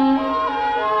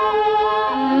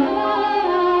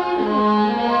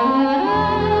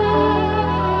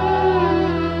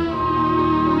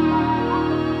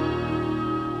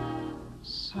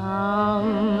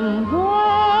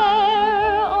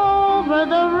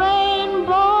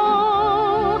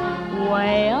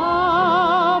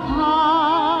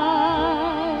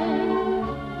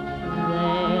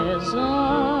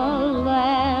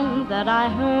 I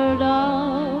heard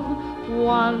of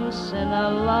once in a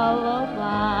lullaby.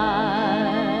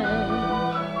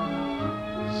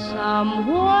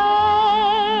 Somewhere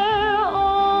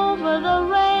over the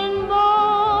rainbow,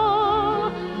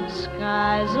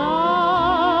 skies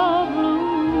are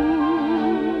blue,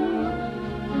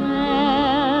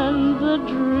 and the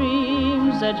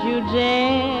dreams that you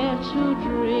dare to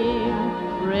dream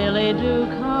really do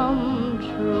come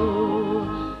true.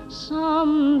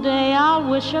 Someday I'll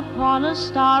wish upon a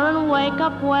star and wake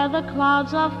up where the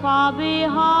clouds are far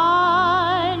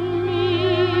behind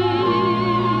me,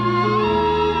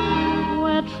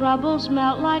 where troubles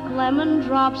melt like lemon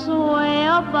drops away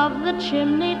above the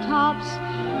chimney tops.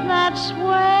 That's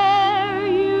where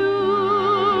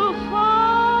you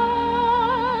find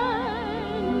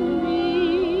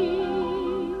me.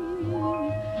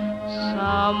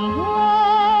 Somewhere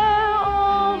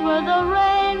over the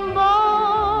rainbow,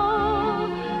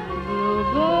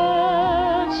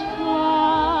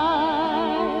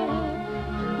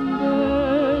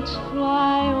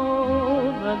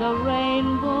 the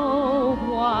rainbow,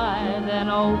 why then,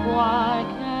 oh, why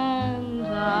can't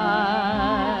I?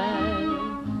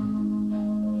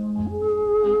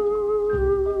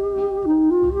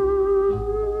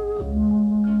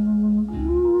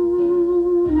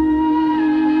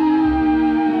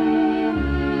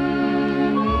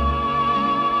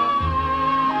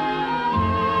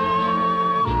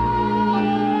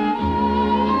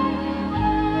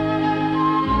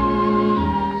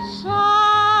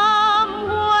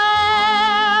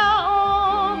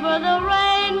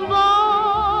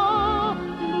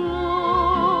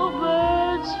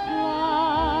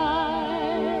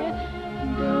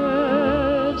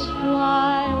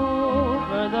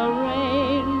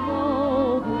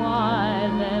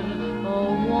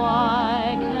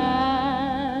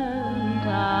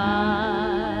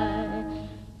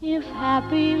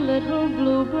 little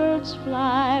bluebirds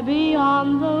fly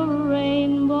beyond the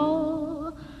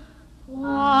rainbow.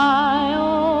 Why,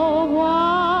 oh,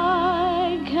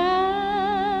 why can't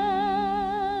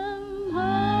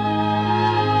I?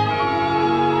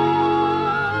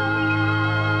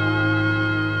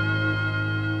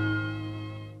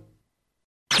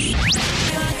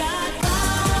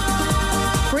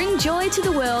 Bring joy to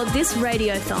the world this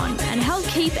radiothon and help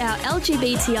keep our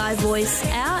LGBTI voice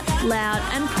out, loud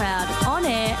and proud on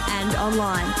air and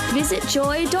online. Visit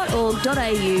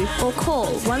joy.org.au or call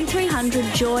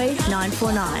 1300 JOY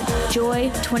 949.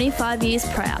 Joy, 25 years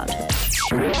proud.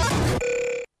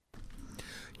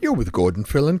 You're with Gordon,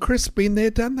 Phil and Chris. Been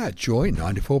there, done that. Joy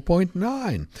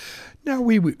 94.9. Now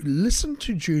we listened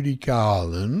to Judy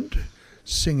Garland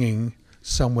singing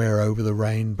Somewhere Over the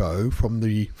Rainbow from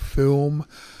the film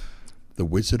The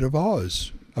Wizard of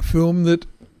Oz, a film that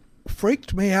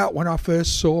freaked me out when I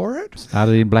first saw it.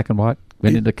 Started in black and white,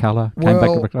 went into colour, came back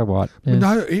to black and white. Yeah.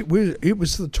 No, it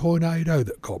was the tornado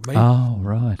that got me. Oh,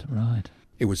 right.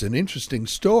 It was an interesting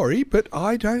story, but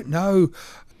I don't know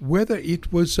whether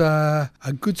it was a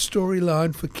good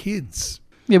storyline for kids.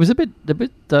 Yeah, it was a bit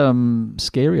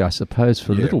scary, I suppose,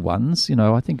 for little ones. You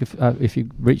know, I think if you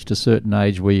reached a certain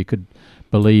age where you could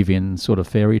believe in sort of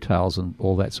fairy tales and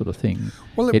all that sort of thing,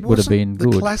 well, it would have been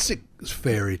good. The classic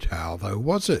fairy tale, though,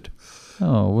 was it?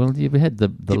 Oh, well, we had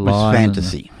the it lion. Was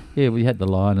fantasy. We had the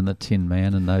Lion and the Tin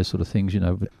Man and those sort of things, you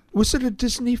know. But was it a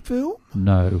Disney film?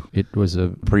 No, it was a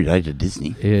predated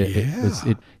Disney.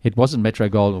 Yeah. It wasn't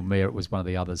Metro-Goldwyn-Mayer. It was one of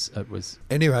the others. It was.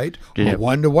 Anyway, I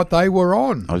wonder what they were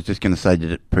on. I was just going to say,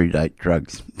 did it predate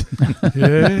drugs?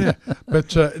 Yeah,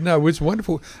 but no, it was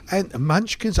wonderful. And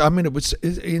Munchkins. I mean, it was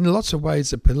in lots of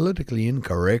ways politically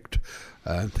incorrect.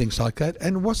 Things like that.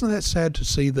 And wasn't that sad to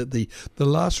see that the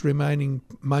last remaining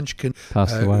Munchkin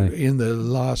passed away in the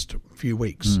last few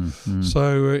weeks?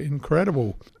 So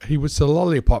incredible. He was the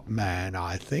Lollipop Man,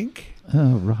 I think.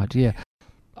 Oh, right, yeah.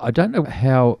 I don't know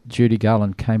how Judy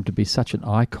Garland came to be such an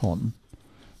icon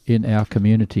in our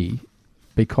community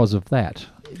because of that.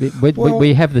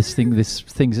 We have this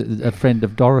thing's a friend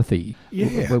of Dorothy,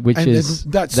 which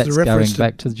that's the going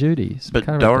back to Judy's. But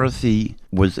character. Dorothy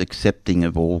was accepting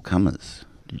of all comers.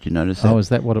 Did you notice that? Oh, is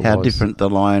that what it was? How different the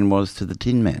Lion was to the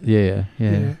Tin Man. Yeah.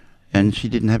 And she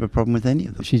didn't have a problem with any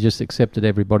of them. She just accepted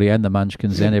everybody and the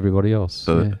Munchkins and everybody else.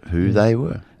 Who they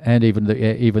were. And even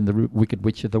the Wicked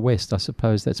Witch of the West. I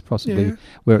suppose that's possibly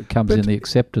where it comes in the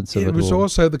acceptance of it all. It was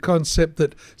also the concept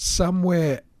that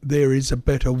somewhere there is a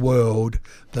better world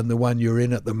than the one you're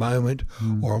in at the moment,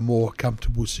 or a more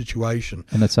comfortable situation.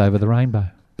 And that's over the rainbow.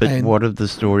 But what of the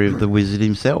story of the wizard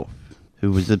himself,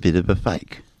 who was a bit of a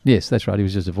fake? Yes, that's right. He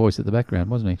was just a voice at the background,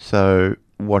 wasn't he? So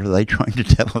what are they trying to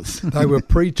tell us? They were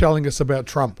pre-telling us about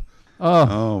Trump.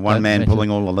 One man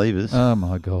pulling all the levers. Oh,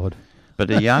 my God.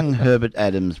 But a young Herbert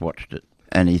Adams watched it,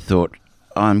 and he thought,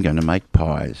 I'm going to make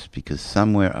pies, because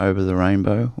somewhere over the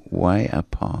rainbow, way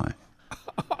up high.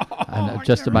 And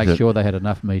just to make sure they had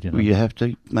enough meat in them. You have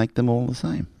to make them all the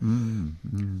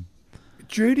same.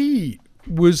 Judy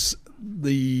was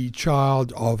the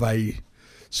child of a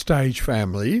stage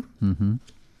family. Mm-hmm.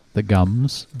 The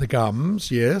Gums. The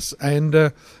Gums, yes.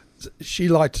 And she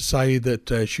liked to say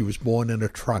that she was born in a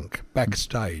trunk,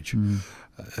 backstage.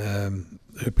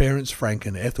 Her parents, Frank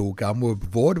and Ethel Gum, were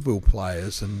vaudeville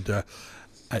players. And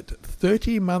at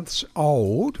 30 months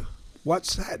old,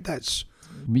 what's that? That's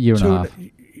year and a half.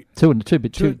 Two and a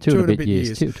bit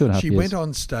years. Two and a half she years. went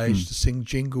on stage to sing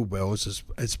Jingle Bells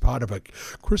as part of a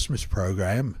Christmas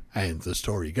program, and the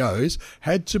story goes,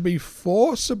 had to be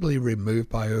forcibly removed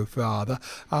by her father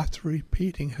after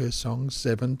repeating her song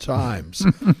 7 times.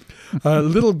 A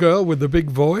little girl with a big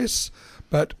voice,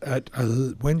 but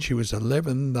when she was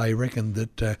 11, they reckoned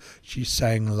that she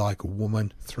sang like a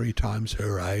woman 3 times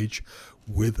her age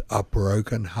with a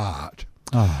broken heart.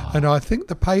 Oh. And I think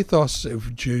the pathos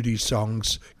of Judy's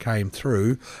songs came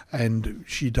through, and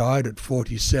she died at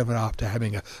 47 after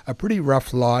having a pretty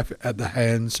rough life at the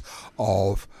hands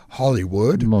of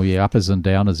Hollywood. Well, yeah, uppers and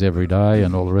downers every day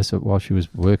and all the rest of it while she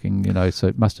was working, so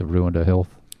it must have ruined her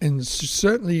health. And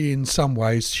certainly in some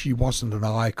ways she wasn't an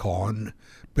icon,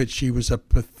 but she was a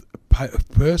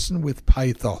person with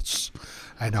pathos,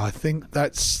 and I think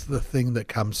that's the thing that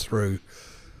comes through.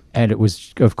 And it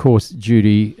was, of course,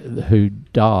 Judy who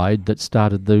died that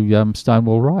started the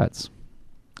Stonewall riots.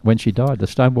 When she died, the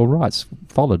Stonewall riots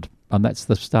followed, and that's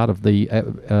the start of the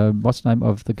what's the name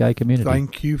of the gay community.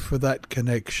 Thank you for that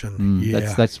connection.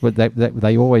 That's what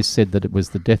they always said, that it was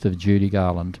the death of Judy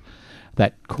Garland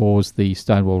that caused the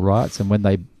Stonewall riots. And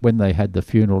when they had the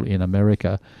funeral in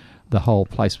America, the whole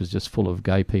place was just full of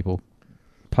gay people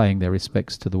paying their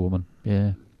respects to the woman.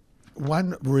 Yeah.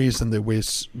 One reason that we're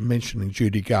mentioning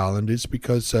Judy Garland is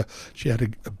because she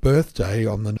had a birthday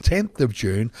on the 10th of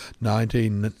June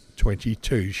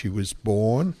 1922. She was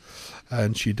born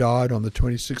and she died on the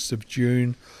 26th of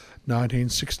June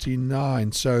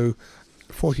 1969. So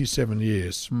 47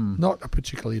 years. Not a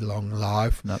particularly long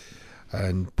life. No.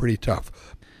 And pretty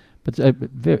tough. But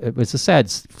it was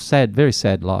a very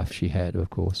sad life she had,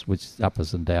 of course, with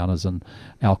uppers and downers and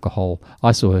alcohol.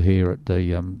 I saw her here at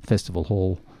the Festival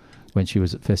Hall when she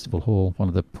was at Festival Hall, one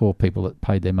of the poor people that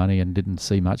paid their money and didn't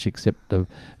see much except a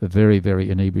very, very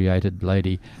inebriated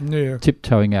lady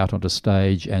tiptoeing out onto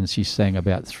stage, and she sang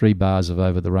about 3 bars of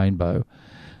Over the Rainbow,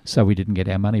 so we didn't get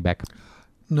our money back.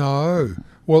 No.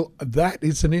 Well, that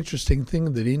is an interesting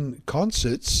thing, that in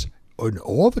concerts, in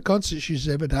all the concerts she's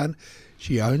ever done,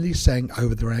 she only sang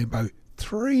Over the Rainbow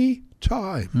 3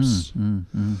 times.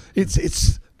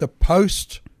 It's the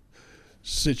post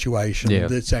situation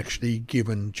that's actually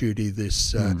given Judy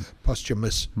this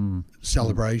posthumous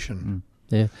celebration.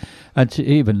 Yeah, and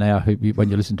even now, when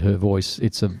you listen to her voice,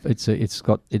 it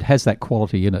has that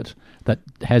quality in it that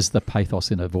has the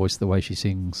pathos in her voice. The way she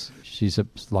sings, she's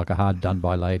like a hard done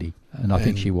by lady, and I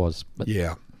think she was. But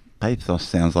pathos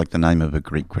sounds like the name of a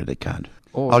Greek credit card.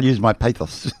 I'll use my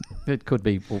pathos. It could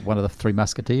be one of the 3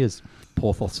 Musketeers,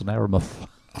 Porthos and Aramis.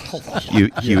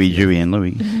 Huey, Dewey and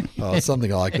Louie. Oh,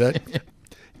 something like that.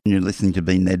 You're listening to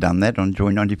Been There, Done That on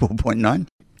Joy 94.9.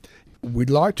 We'd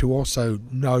like to also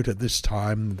note at this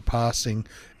time the passing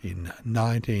in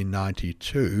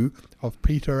 1992 of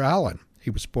Peter Allen. He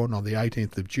was born on the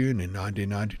 18th of June in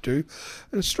 1992,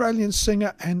 an Australian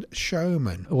singer and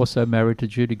showman. Also married to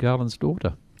Judy Garland's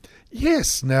daughter.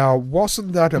 Yes, now,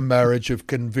 wasn't that a marriage of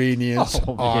convenience,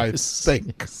 I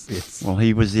think? Yes. Well,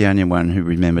 he was the only one who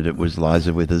remembered it was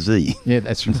Liza with a Z. Yeah,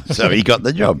 that's right. So he got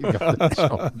the job.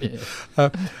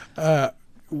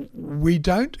 We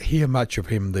don't hear much of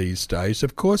him these days,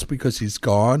 of course, because he's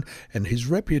gone and his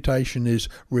reputation is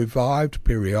revived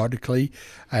periodically,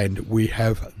 and we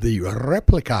have the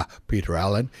replica Peter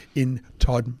Allen in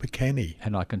Todd McKenney.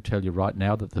 And I can tell you right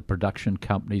now that the production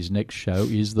company's next show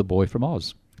is The Boy from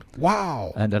Oz.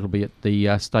 Wow. And that'll be at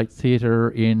the State Theatre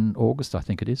in August, I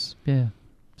think it is. Yeah.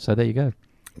 So there you go.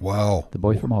 Wow. The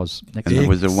Boy from Oz. And there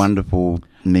was a wonderful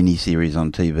mini-series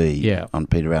on TV on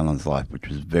Peter Allen's life, which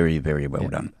was very, very well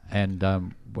done. And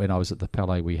when I was at the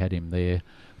Palais, we had him there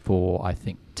for, I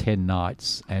think, 10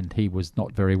 nights, and he was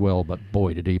not very well, but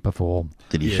boy, did he perform.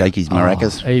 Did he shake his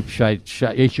maracas? He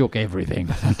shook everything.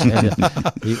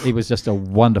 he was just a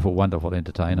wonderful, wonderful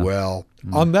entertainer. Well,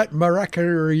 on that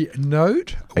maracas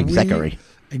note... Exactly.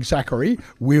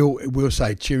 We'll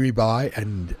say cheery bye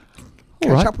and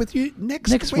catch up with you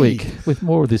next week with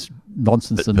more of this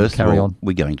nonsense and carry on.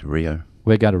 We're going to Rio.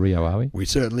 We're going to Rio, are we? We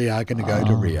certainly are going to go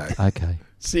to Rio. Okay.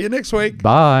 See you next week.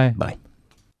 Bye. Bye.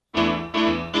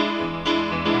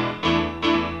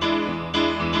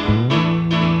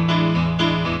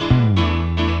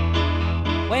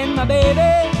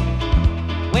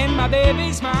 When my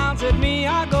baby smiles at me,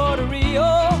 I go to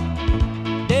Rio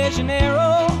de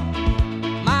Janeiro,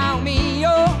 Mile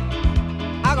Mio.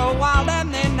 I go wild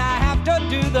and then I have to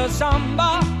do the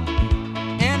samba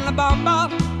and la bamba.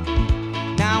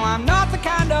 Now I'm not the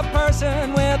kind of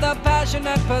person with a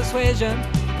passionate persuasion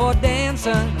for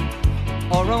dancing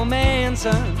or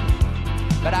romancing,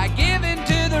 but I give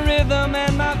into the rhythm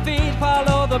and my feet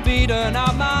follow the beating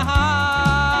of my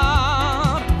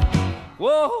heart.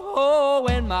 Whoa, whoa,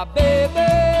 when my baby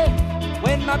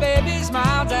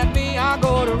smiles at me, I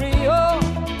go to Rio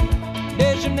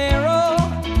de Janeiro.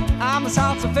 I'm a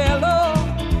salsa fellow.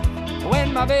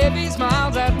 When my baby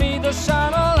smiles at me, the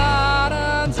sun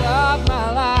lightens up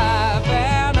my life,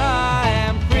 and I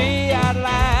am free at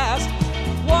last.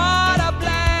 What a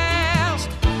blast!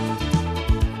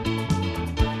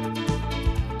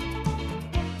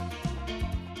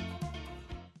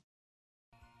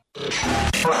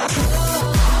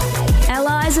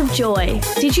 Allies of Joy.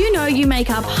 Did you know you make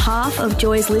up half of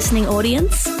Joy's listening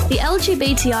audience? The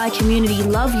LGBTI community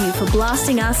love you for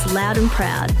blasting us loud and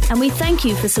proud, and we thank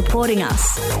you for supporting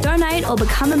us. Donate or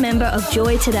become a member of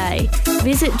Joy today.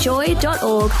 Visit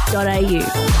joy.org.au.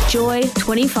 Joy,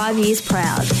 25 years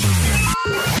proud.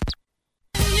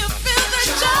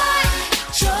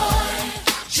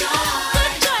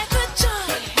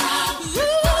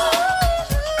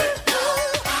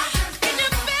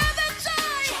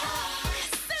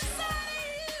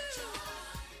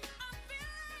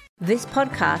 This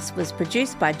podcast was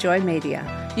produced by Joy Media.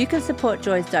 You can support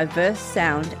Joy's diverse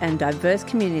sound and diverse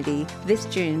community this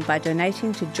June by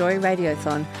donating to Joy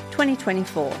Radiothon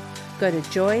 2024. Go to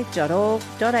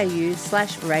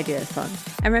joy.org.au/radiothon.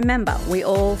 And remember, we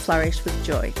all flourish with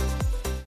joy.